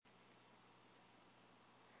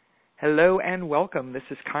Hello and welcome. This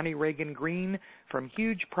is Connie Reagan Green from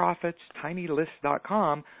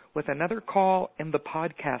HugeProfitsTinyList.com with another call in the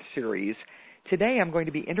podcast series. Today I'm going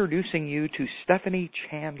to be introducing you to Stephanie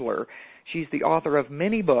Chandler. She's the author of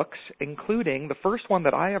many books, including the first one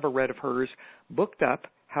that I ever read of hers, Booked Up,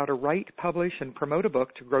 How to Write, Publish, and Promote a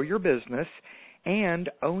Book to Grow Your Business, and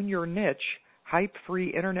Own Your Niche,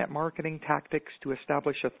 Hype-Free Internet Marketing Tactics to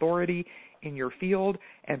Establish Authority in Your Field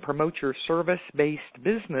and Promote Your Service-Based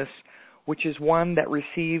Business, which is one that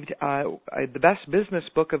received the Best Business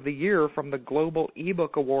Book of the Year from the Global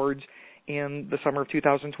eBook Awards in the summer of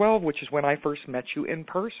 2012, which is when I first met you in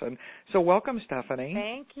person. So welcome, Stephanie.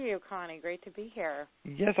 Thank you, Connie. Great to be here.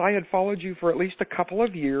 Yes, I had followed you for at least a couple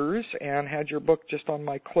of years and had your book just on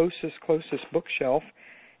my closest bookshelf,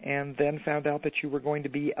 and then found out that you were going to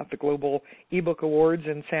be at the Global eBook Awards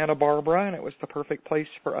in Santa Barbara, and it was the perfect place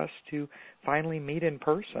for us to finally meet in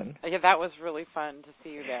person. Yeah, that was really fun to see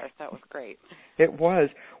you there. That was great. It was.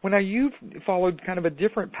 Well, now you've followed kind of a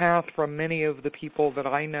different path from many of the people that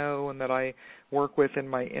I know and that I work with in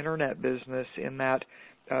my internet business, in that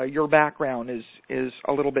your background is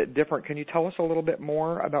a little bit different. Can you tell us a little bit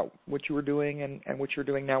more about what you were doing and what you're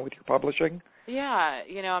doing now with your publishing? Yeah,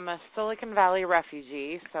 I'm a Silicon Valley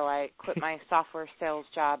refugee, so I quit my software sales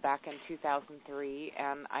job back in 2003,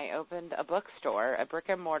 and I opened a bookstore, a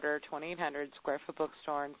brick-and-mortar 2,800 square foot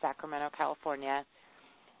bookstore in Sacramento, California.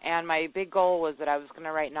 And my big goal was that I was going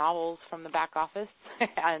to write novels from the back office,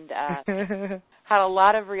 and had a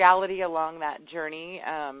lot of reality along that journey.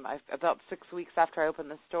 About 6 weeks after I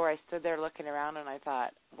opened the store, I stood there looking around, and I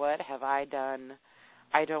thought, what have I done?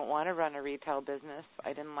 I don't want to run a retail business.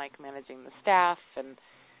 I didn't like managing the staff and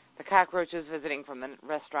the cockroaches visiting from the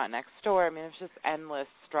restaurant next door. I mean, it was just endless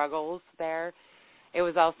struggles there. It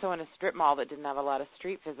was also in a strip mall that didn't have a lot of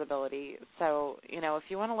street visibility. So, if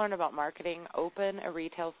you want to learn about marketing, open a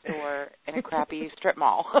retail store in a crappy strip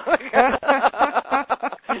mall.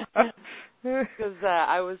 Because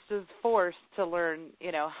I was just forced to learn,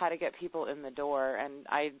 how to get people in the door. And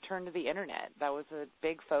I turned to the Internet. That was a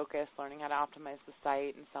big focus, learning how to optimize the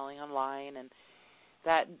site and selling online. And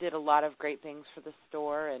that did a lot of great things for the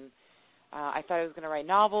store. And I thought I was going to write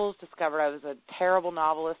novels, discovered I was a terrible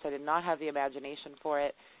novelist. I did not have the imagination for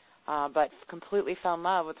it, but completely fell in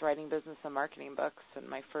love with writing business and marketing books. And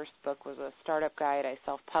my first book was a startup guide I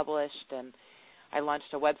self-published, and I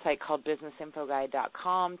launched a website called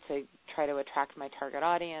businessinfoguide.com to try to attract my target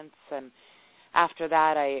audience. And after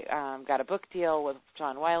that, I got a book deal with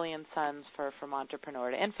John Wiley & Sons for From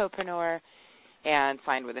Entrepreneur to Infopreneur, and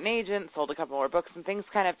signed with an agent, sold a couple more books, and things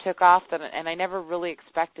kind of took off. And I never really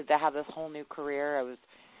expected to have this whole new career. I was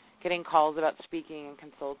getting calls about speaking and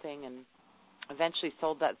consulting, and eventually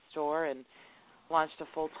sold that store and launched a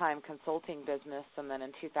full-time consulting business. And then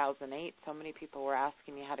in 2008, so many people were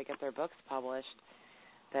asking me how to get their books published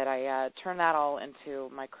that I turned that all into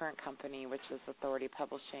my current company, which is Authority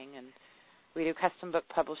Publishing. And we do custom book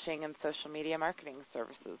publishing and social media marketing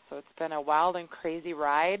services. So it's been a wild and crazy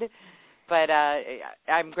ride. But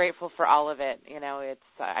I'm grateful for all of it.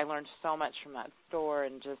 I learned so much from that store,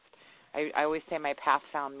 and just I always say my path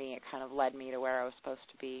found me. It kind of led me to where I was supposed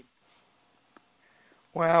to be.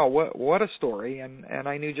 Wow, what a story! And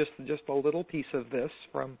I knew just a little piece of this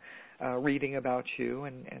from reading about you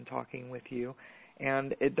and talking with you.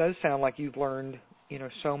 And it does sound like you've learned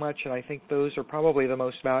so much, and I think those are probably the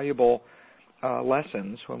most valuable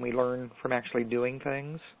lessons, when we learn from actually doing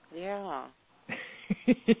things. Yeah.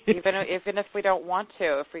 Even if we don't want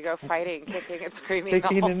to, if we go fighting, kicking and screaming the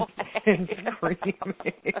whole way. Screaming.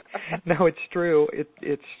 No, it's true.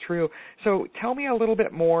 It's true. So tell me a little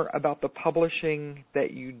bit more about the publishing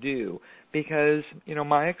that you do, because,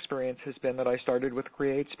 my experience has been that I started with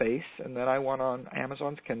CreateSpace, and then I went on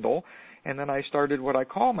Amazon's Kindle, and then I started what I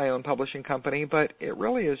call my own publishing company, but it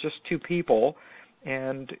really is just two people,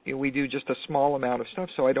 and we do just a small amount of stuff,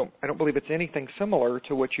 so I don't believe it's anything similar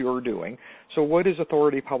to what you're doing. So what is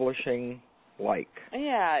Authority Publishing like?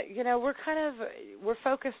 Yeah, we're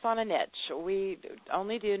focused on a niche. We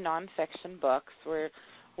only do nonfiction books. We're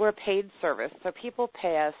a paid service, so people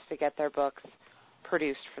pay us to get their books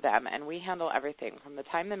produced for them, and we handle everything from the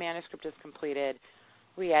time the manuscript is completed.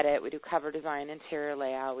 We edit, we do cover design, interior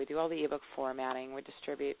layout, we do all the ebook formatting, we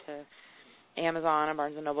distribute to Amazon and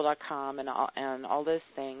BarnesandNoble.com and all those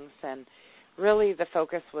things. And really the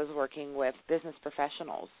focus was working with business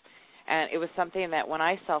professionals. And it was something that when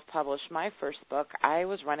I self-published my first book, I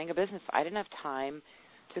was running a business. I didn't have time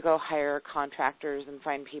to go hire contractors and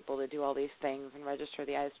find people to do all these things and register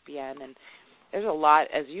the ISBN. And there's a lot,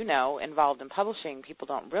 as you know, involved in publishing. People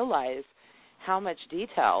don't realize how much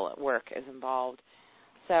detail work is involved.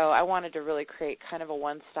 So I wanted to really create kind of a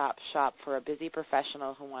one-stop shop for a busy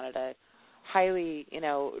professional who wanted a highly,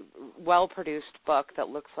 well-produced book that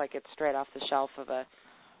looks like it's straight off the shelf of a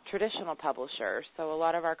traditional publisher. So a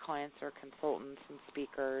lot of our clients are consultants and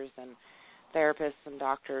speakers and therapists and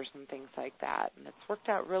doctors and things like that, and it's worked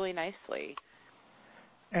out really nicely.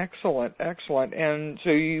 Excellent, excellent. And so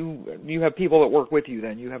you have people that work with you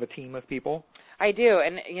then? You have a team of people? I do,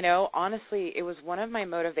 and, honestly, it was one of my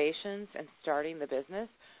motivations in starting the business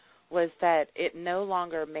was that it no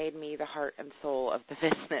longer made me the heart and soul of the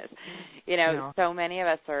business. So many of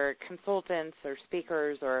us are consultants or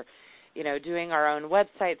speakers or, doing our own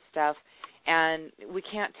website stuff, and we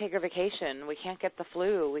can't take a vacation. We can't get the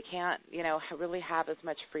flu. We can't, really have as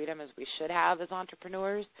much freedom as we should have as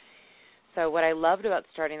entrepreneurs. So what I loved about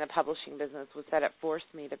starting the publishing business was that it forced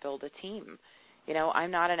me to build a team.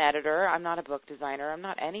 I'm not an editor. I'm not a book designer. I'm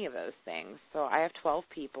not any of those things. So I have 12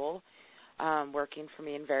 people working for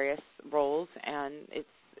me in various roles, and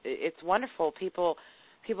it's wonderful. People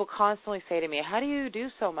constantly say to me, "How do you do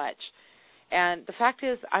so much?" And the fact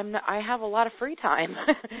is, I have a lot of free time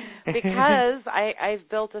because I've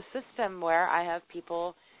built a system where I have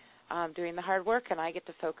people doing the hard work, and I get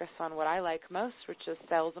to focus on what I like most, which is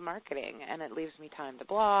sales and marketing, and it leaves me time to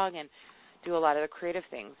blog and do a lot of the creative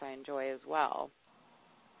things I enjoy as well.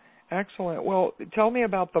 Excellent. Well, tell me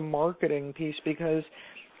about the marketing piece, because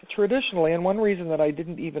traditionally, and one reason that I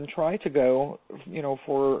didn't even try to go,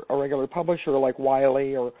 for a regular publisher like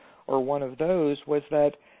Wiley or one of those, was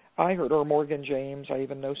that I heard, or Morgan James, I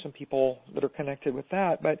even know some people that are connected with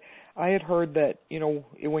that, but I had heard that,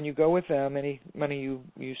 when you go with them, any money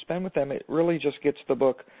you spend with them, it really just gets the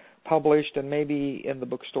book published and maybe in the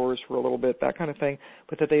bookstores for a little bit, that kind of thing,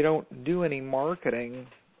 but that they don't do any marketing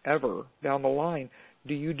ever down the line.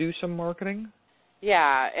 Do you do some marketing?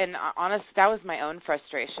 Yeah, and honest, that was my own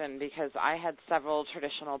frustration because I had several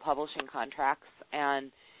traditional publishing contracts,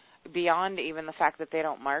 and beyond even the fact that they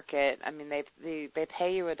don't market, I mean, they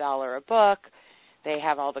pay you $1 a book. They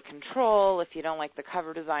have all the control. If you don't like the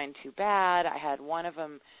cover design, too bad. I had one of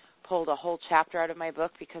them pulled a whole chapter out of my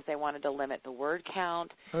book because they wanted to limit the word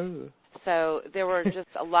count. Oh. So there were just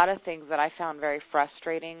a lot of things that I found very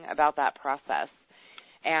frustrating about that process.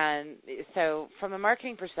 And so from a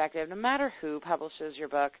marketing perspective, no matter who publishes your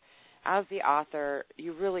book, as the author,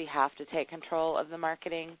 you really have to take control of the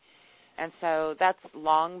marketing. And so that's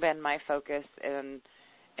long been my focus in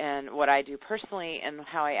what I do personally and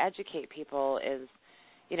how I educate people is,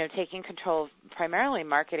 taking control of primarily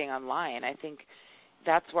marketing online. I think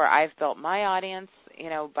that's where I've built my audience,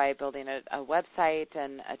 by building a website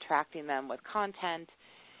and attracting them with content.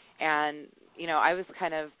 And, I was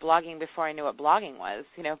kind of blogging before I knew what blogging was,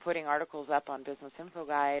 putting articles up on Business Info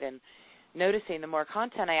Guide and noticing the more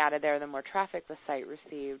content I added there, the more traffic the site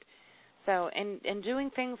received. So, and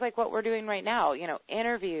doing things like what we're doing right now,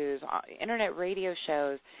 interviews, internet radio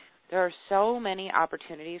shows, there are so many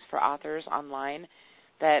opportunities for authors online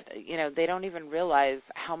that, they don't even realize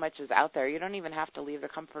how much is out there. You don't even have to leave the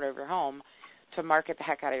comfort of your home to market the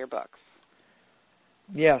heck out of your books.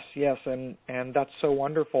 Yes, and that's so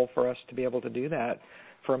wonderful for us to be able to do that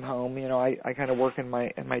from home. I kind of work in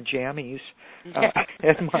my jammies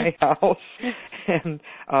at my house, and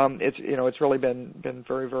it's really been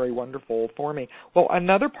very, very wonderful for me. Well,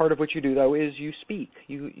 another part of what you do though is you speak.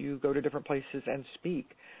 You go to different places and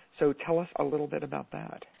speak. So tell us a little bit about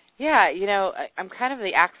that. Yeah, I'm kind of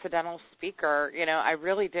the accidental speaker. I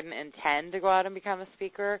really didn't intend to go out and become a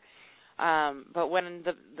speaker. But when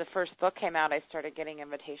the first book came out, I started getting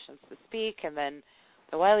invitations to speak, and then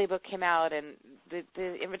the Wiley book came out, and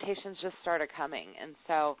the invitations just started coming. And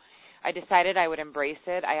so I decided I would embrace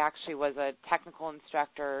it. I actually was a technical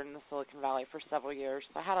instructor in the Silicon Valley for several years,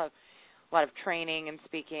 so I had a lot of training and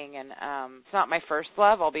speaking, and it's not my first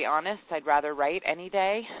love, I'll be honest. I'd rather write any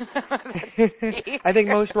day. I think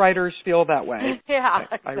most writers feel that way. Yeah,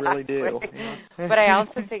 I really do. Yeah. But I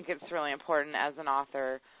also think it's really important as an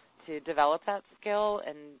author to develop that skill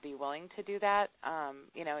and be willing to do that.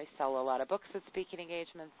 I sell a lot of books at speaking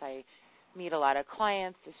engagements. I meet a lot of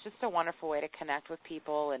clients. It's just a wonderful way to connect with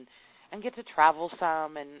people and get to travel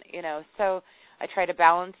some. And, so I try to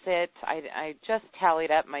balance it. I just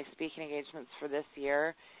tallied up my speaking engagements for this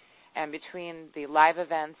year. And between the live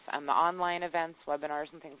events and the online events,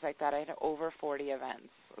 webinars and things like that, I had over 40 events.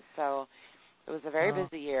 So it was a very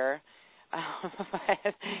busy year.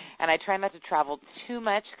 And I try not to travel too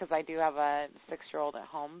much because I do have a 6-year-old at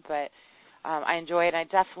home, but I enjoy it, and I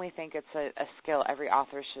definitely think it's a skill every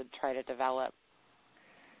author should try to develop.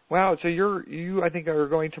 Wow, so you I think are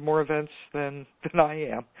going to more events than I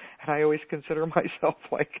am, and I always consider myself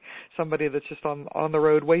like somebody that's just on the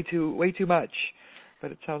road way too much.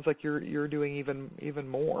 but it sounds like you're doing even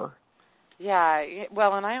more. Yeah,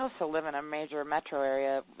 well, and I also live in a major metro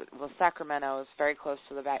area. Well, Sacramento is very close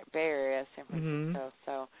to the Bay Area, San Francisco,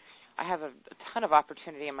 so I have a ton of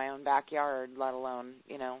opportunity in my own backyard, let alone,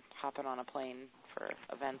 hopping on a plane for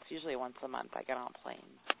events. Usually once a month I get on a plane.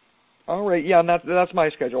 All right, yeah, and that's my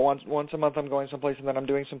schedule. Once a month I'm going someplace, and then I'm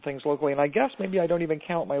doing some things locally. And I guess maybe I don't even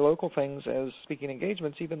count my local things as speaking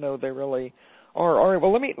engagements, even though they really are. All right,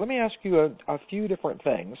 well, let me ask you a few different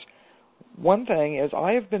things. One thing is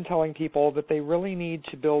I have been telling people that they really need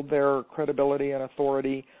to build their credibility and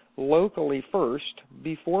authority locally first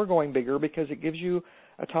before going bigger, because it gives you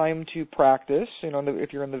a time to practice.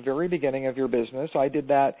 If you're in the very beginning of your business, I did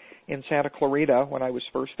that in Santa Clarita when I was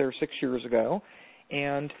first there 6 years ago,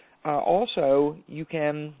 and also you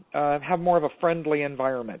can have more of a friendly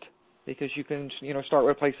environment, because you can start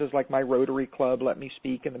with places like my Rotary Club let me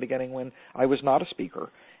speak in the beginning when I was not a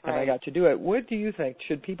speaker, and I got to do it. What do you think?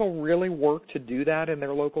 Should people really work to do that in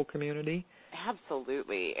their local community?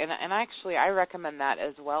 Absolutely, and actually I recommend that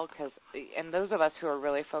as well, because and those of us who are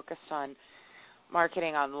really focused on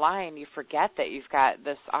marketing online, you forget that you've got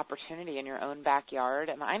this opportunity in your own backyard,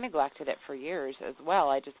 and I neglected it for years as well.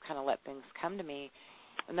 I just kind of let things come to me,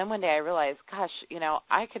 and then one day I realized, gosh,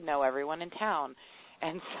 I could know everyone in town,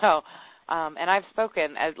 and so, and I've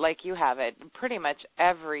spoken, like you have it, pretty much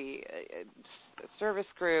every service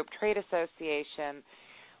group, trade association,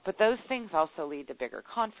 but those things also lead to bigger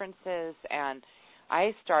conferences, and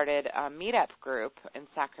I started a meetup group in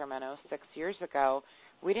Sacramento 6 years ago.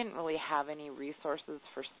 We didn't really have any resources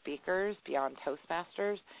for speakers beyond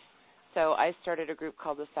Toastmasters, so I started a group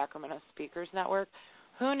called the Sacramento Speakers Network.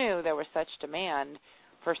 Who knew there was such demand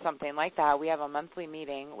for something like that? We have a monthly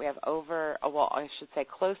meeting. We have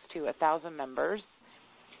close to 1,000 members,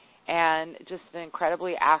 and just an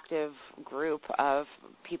incredibly active group of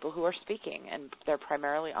people who are speaking, and they're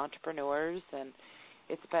primarily entrepreneurs, and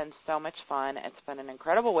it's been so much fun. It's been an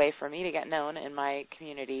incredible way for me to get known in my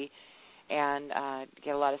community and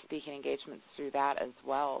get a lot of speaking engagements through that as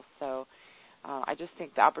well. So I just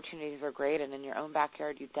think the opportunities are great, and in your own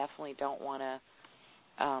backyard, you definitely don't want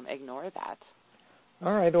to ignore that.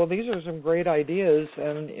 All right. Well, these are some great ideas,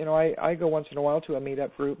 and I go once in a while to a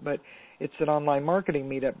meetup group, but it's an online marketing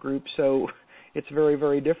meetup group, so it's very,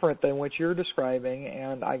 very different than what you're describing,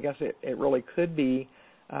 and I guess it really could be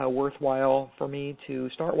worthwhile for me to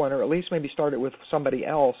start one, or at least maybe start it with somebody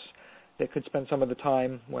else that could spend some of the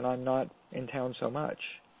time when I'm not in town so much.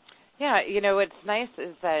 Yeah, what's nice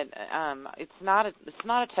is that it's not a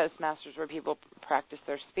Toastmasters where people practice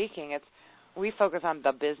their speaking. We focus on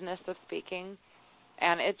the business of speaking,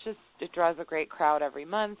 and it draws a great crowd every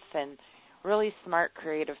month, and really smart,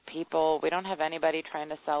 creative people. We don't have anybody trying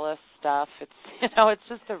to sell us stuff. It's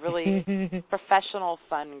just a really professional,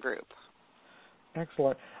 fun group.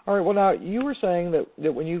 Excellent. All right. Well, now you were saying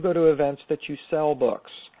that when you go to events that you sell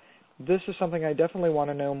books. This is something I definitely want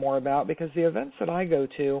to know more about, because the events that I go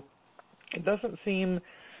to, it doesn't seem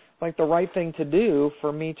like the right thing to do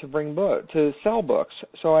for me to sell books.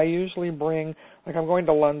 So I usually bring, like I'm going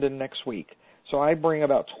to London next week, so I bring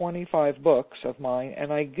about 25 books of mine,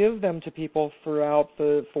 and I give them to people throughout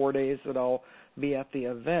the 4 days that I'll be at the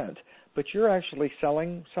event. But you're actually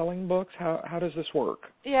selling books? How does this work?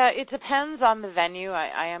 Yeah, it depends on the venue.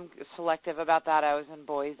 I am selective about that. I was in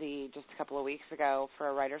Boise just a couple of weeks ago for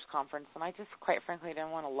a writers' conference, and I just, quite frankly,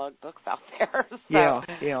 didn't want to lug books out there. So,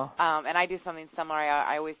 yeah. And I do something similar.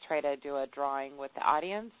 I always try to do a drawing with the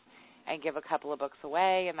audience and give a couple of books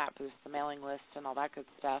away, and that boosts the mailing list and all that good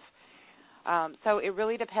stuff. So it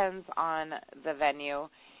really depends on the venue,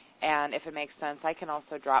 and if it makes sense. I can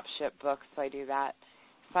also drop ship books, so I do that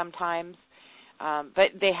sometimes, but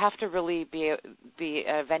they have to really be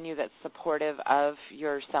a venue that's supportive of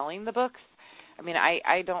your selling the books. I mean,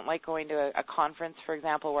 I don't like going to a conference, for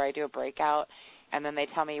example, where I do a breakout, and then they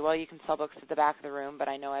tell me, well, you can sell books at the back of the room, but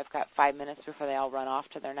I know I've got 5 minutes before they all run off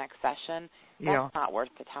to their next session. That's not worth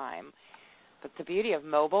the time. But the beauty of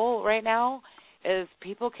mobile right now is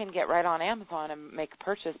people can get right on Amazon and make a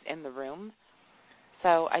purchase in the room.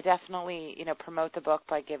 So I definitely, promote the book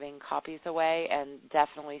by giving copies away, and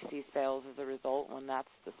definitely see sales as a result when that's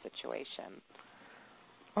the situation.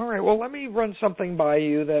 All right. Well, let me run something by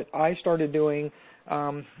you that I started doing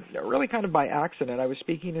really kind of by accident. I was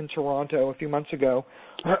speaking in Toronto a few months ago,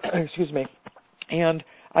 excuse me, and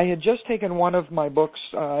I had just taken one of my books,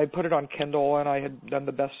 I put it on Kindle, and I had done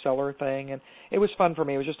the bestseller thing, and it was fun for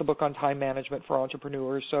me. It was just a book on time management for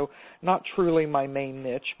entrepreneurs, so not truly my main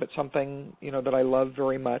niche, but something, that I love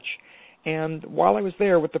very much. And while I was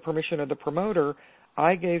there, with the permission of the promoter,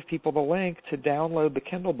 I gave people the link to download the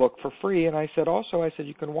Kindle book for free, and I said,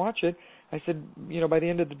 you can watch it I said, by the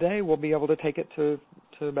end of the day, we'll be able to take it to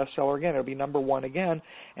bestseller again. It'll be number one again.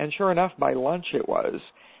 And sure enough, by lunch it was.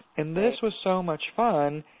 And this was so much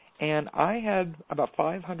fun. And I had about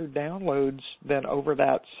 500 downloads then over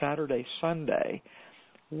that Saturday, Sunday.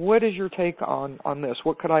 What is your take on this?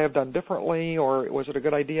 What could I have done differently, or was it a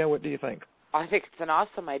good idea? What do you think? I think it's an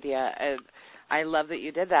awesome idea. I love that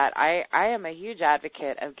you did that. I am a huge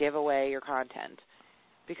advocate of give away your content,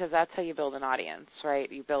 because that's how you build an audience,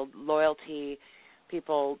 right? You build loyalty.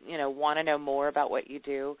 People, want to know more about what you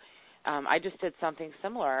do. I just did something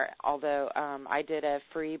similar, although I did a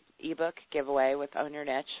free ebook giveaway with Own Your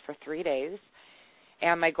Niche for 3 days,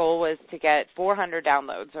 and my goal was to get 400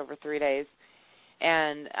 downloads over 3 days,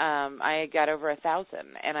 and I got over 1,000.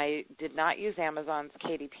 And I did not use Amazon's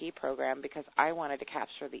KDP program because I wanted to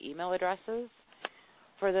capture the email addresses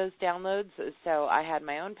for those downloads. So I had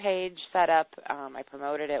my own page set up. I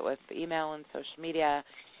promoted it with email and social media.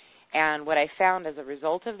 And what I found as a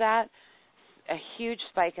result of that, a huge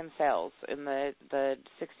spike in sales in the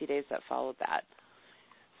 60 days that followed that.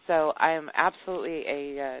 So I'm absolutely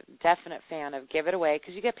a definite fan of give it away,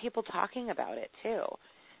 because you get people talking about it too.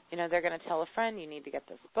 They're going to tell a friend, you need to get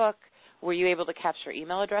this book. Were you able to capture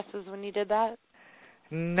email addresses when you did that?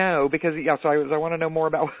 No, because so I want to know more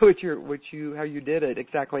about how you did it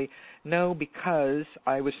exactly. No, because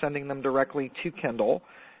I was sending them directly to Kindle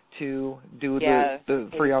to do the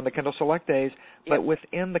free on the Kindle Select days. But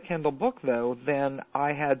within the Kindle book, though, then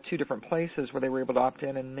I had 2 different places where they were able to opt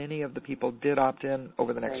in, and many of the people did opt in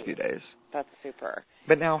over the next few days. That's super.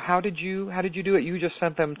 But now, how did you do it? You just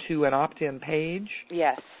sent them to an opt-in page?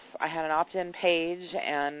 Yes, I had an opt-in page,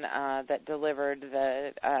 and that delivered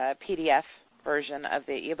the PDF version of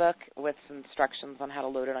the ebook with some instructions on how to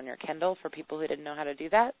load it on your Kindle for people who didn't know how to do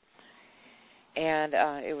that. And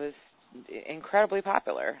it was incredibly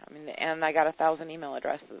popular. And I got 1,000 email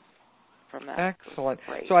addresses from that. Excellent.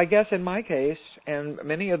 Great. So I guess in my case, and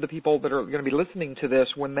many of the people that are going to be listening to this,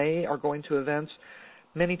 when they are going to events,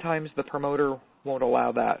 many times the promoter won't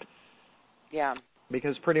allow that. Yeah.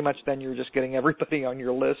 Because pretty much then you're just getting everybody on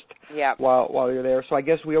your list yeah. while you're there. So I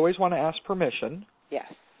guess we always want to ask permission. Yes.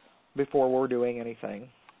 Before we're doing anything.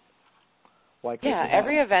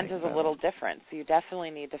 Every event is a little different, so you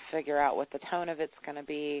definitely need to figure out what the tone of it's going to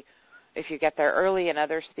be. If you get there early and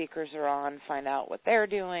other speakers are on, find out what they're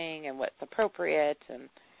doing and what's appropriate.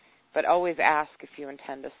 But always ask if you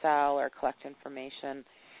intend to sell or collect information.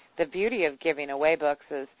 The beauty of giving away books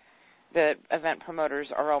is the event promoters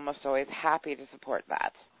are almost always happy to support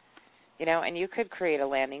that. And you could create a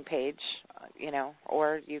landing page,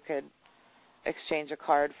 or you could exchange a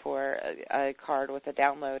card for a card with the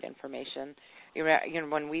download information.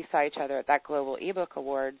 When we saw each other at that Global eBook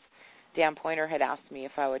Awards, Dan Pointer had asked me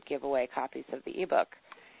if I would give away copies of the ebook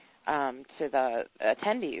to the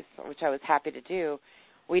attendees, which I was happy to do.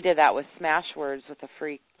 We did that with Smashwords with a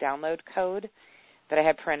free download code that I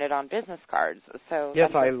had printed on business cards. So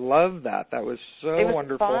yes, I love that. That was so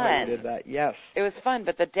wonderful that you did that. Yes. It was fun,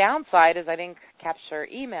 but the downside is I didn't capture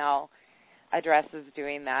email addresses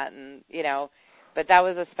doing that, and but that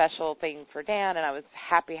was a special thing for Dan, and I was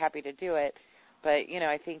happy to do it. But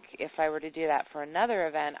I think if I were to do that for another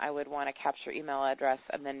event, I would want to capture email address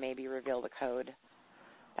and then maybe reveal the code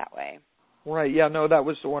that way. Right. Yeah. No, that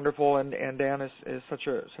was wonderful, and Dan is such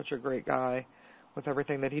a great guy with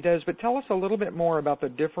everything that he does. But tell us a little bit more about the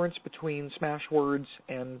difference between Smashwords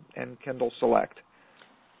and Kindle Select.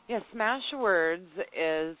 Yes, Smashwords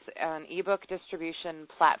is an ebook distribution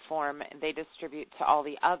platform. They distribute to all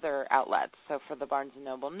the other outlets. So for the Barnes &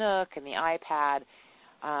 Noble Nook and the iPad,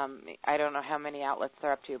 I don't know how many outlets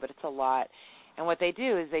they're up to, but it's a lot. And what they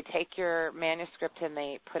do is they take your manuscript and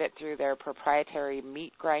they put it through their proprietary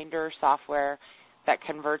meat grinder software that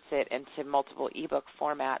converts it into multiple ebook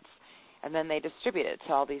formats, and then they distribute it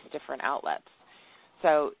to all these different outlets.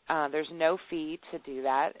 So there's no fee to do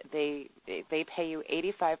that. They pay you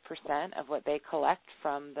 85% of what they collect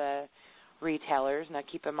from the retailers. Now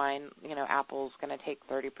keep in mind, Apple's going to take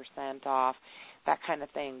 30% off, that kind of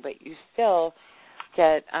thing. But you still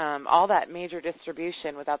get all that major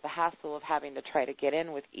distribution without the hassle of having to try to get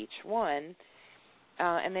in with each one.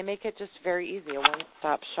 And they make it just very easy, a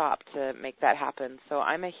one-stop shop to make that happen. So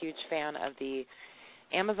I'm a huge fan of the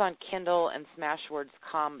Amazon Kindle and Smashwords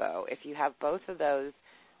combo. If you have both of those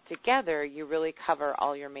together, you really cover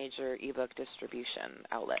all your major ebook distribution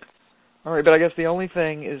outlets. All right, but I guess the only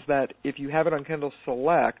thing is that if you have it on Kindle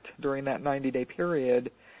Select during that 90-day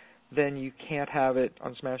period, then you can't have it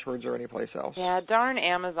on Smashwords or anyplace else. Yeah, darn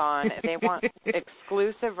Amazon. They want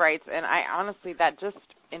exclusive rights, and honestly, that just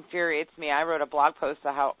infuriates me. I wrote a blog post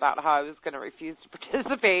about how I was going to refuse to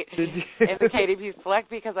participate in the KDP Select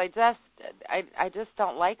because I just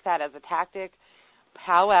don't like that as a tactic.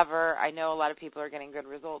 However, I know a lot of people are getting good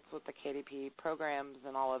results with the KDP programs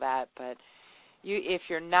and all of that, but if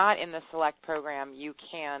you're not in the Select program, you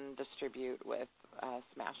can distribute with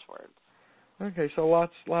Smashwords. Okay, so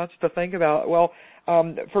lots to think about. Well,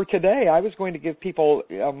 for today, I was going to give people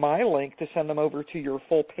my link to send them over to your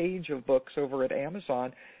full page of books over at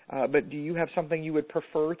Amazon. But do you have something you would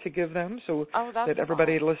prefer to give them so that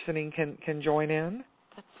everybody listening can join in?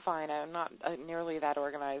 That's fine. I'm not nearly that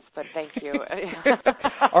organized, but thank you.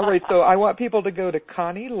 All right, so I want people to go to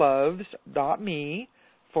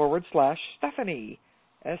ConnieLoves.me/Stephanie.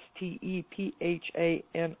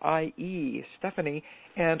 STEPHANIE, Stephanie.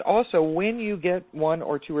 And also, when you get 1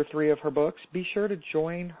 or 2 or 3 of her books, be sure to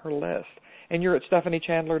join her list. And you're at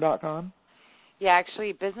StephanieChandler.com? Yeah,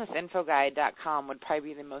 actually, BusinessInfoGuide.com would probably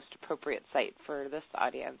be the most appropriate site for this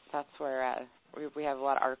audience. That's where we have a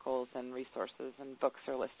lot of articles and resources, and books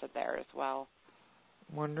are listed there as well.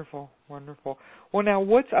 Wonderful, wonderful. Well, now,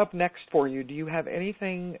 what's up next for you? Do you have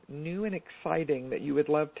anything new and exciting that you would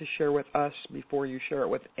love to share with us before you share it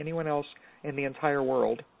with anyone else in the entire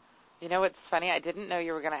world? You know, it's funny. I didn't know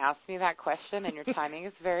you were going to ask me that question, and your timing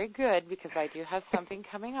is very good because I do have something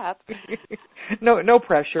coming up. No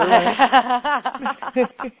pressure.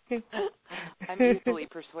 I'm easily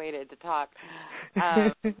persuaded to talk.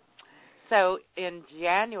 So in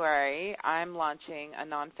January, I'm launching a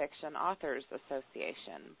Nonfiction Authors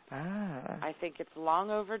Association. I think it's long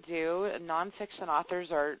overdue. Nonfiction authors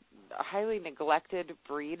are a highly neglected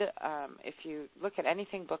breed. If you look at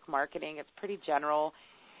anything book marketing, it's pretty general,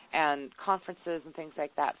 and conferences and things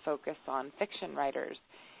like that focus on fiction writers.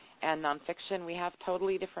 And nonfiction, we have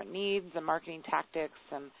totally different needs and marketing tactics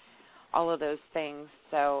and all of those things.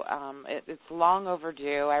 So it's long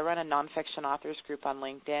overdue. I run a nonfiction authors group on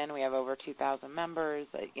LinkedIn. We have over 2,000 members.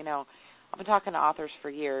 You know, I've been talking to authors for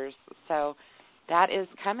years. So that is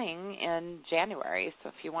coming in January. So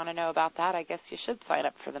if you want to know about that, I guess you should sign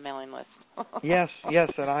up for the mailing list. Yes,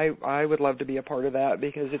 and I would love to be a part of that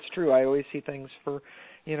because it's true. I always see things for,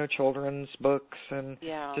 you know, children's books and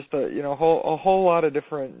just a whole lot of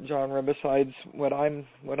different genre besides what I'm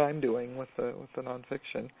doing with the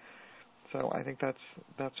nonfiction. So I think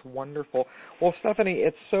that's wonderful. Well, Stephanie,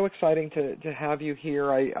 it's so exciting to have you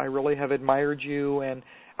here. I really have admired you, and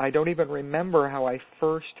I don't even remember how I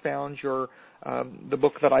first found your the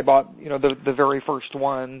book that I bought. You know, the very first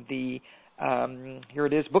one. Here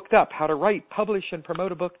it is, Booked Up: How to Write, Publish, and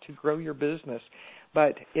Promote a Book to Grow Your Business.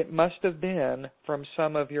 But it must have been from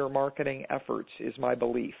some of your marketing efforts, is my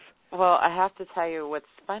belief. Well, I have to tell you what's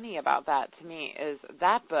funny about that to me is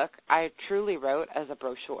that book I truly wrote as a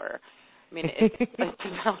brochure. I mean, it's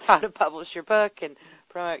about how to publish your book and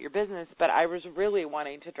promote your business, but I was really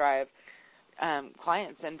wanting to drive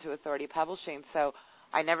clients into authority publishing, so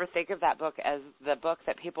I never think of that book as the book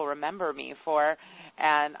that people remember me for,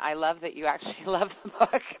 and I love that you actually love the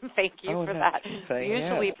book. Thank you for that.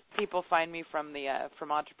 Usually people find me from the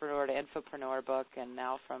From Entrepreneur to Infopreneur book, and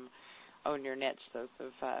now from Own Your Niche. Those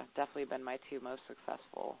have definitely been my 2 most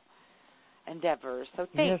successful endeavors. So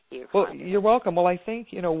thank you. Well, you're welcome. Well, I think,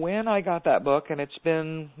 you know, when I got that book, and it's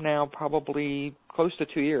been now probably close to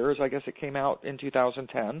 2 years, I guess it came out in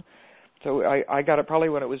 2010. So I got it probably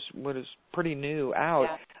when it was pretty new out.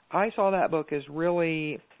 Yeah. I saw that book as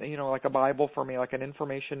really, you know, like a Bible for me, like an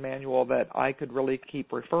information manual that I could really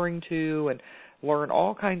keep referring to and learn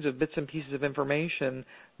all kinds of bits and pieces of information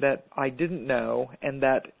that I didn't know, and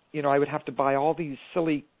that, you know, I would have to buy all these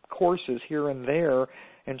silly courses here and there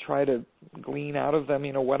and try to glean out of them,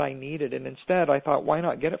 you know, what I needed. And instead I thought, why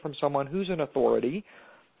not get it from someone who's an authority,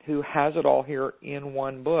 who has it all here in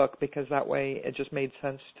one book, because that way it just made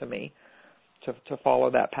sense to me to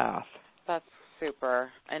follow that path. That's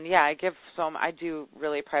super. And yeah, I do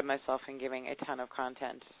really pride myself in giving a ton of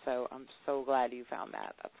content, so I'm so glad you found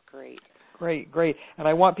that. That's great. Great. And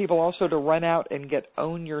I want people also to run out and get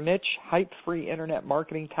Own Your Niche, hype-free internet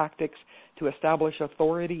marketing tactics to establish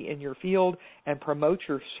authority in your field and promote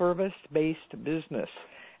your service-based business.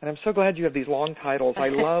 And I'm so glad you have these long titles. I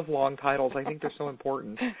love long titles. I think they're so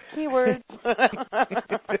important. Keywords.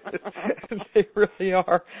 They really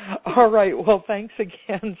are. All right. Well, thanks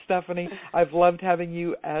again, Stephanie. I've loved having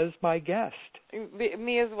you as my guest.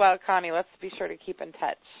 Me as well, Connie. Let's be sure to keep in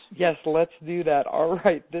touch. Yes, let's do that. All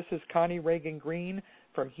right. This is Connie Reagan Green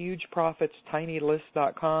from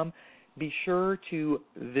HugeProfitsTinyList.com. Be sure to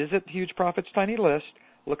visit Huge Profits Tiny List,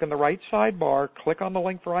 look in the right sidebar, click on the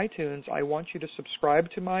link for iTunes. I want you to subscribe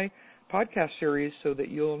to my podcast series so that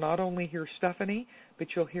you'll not only hear Stephanie, but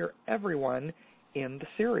you'll hear everyone in the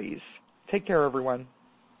series. Take care, everyone.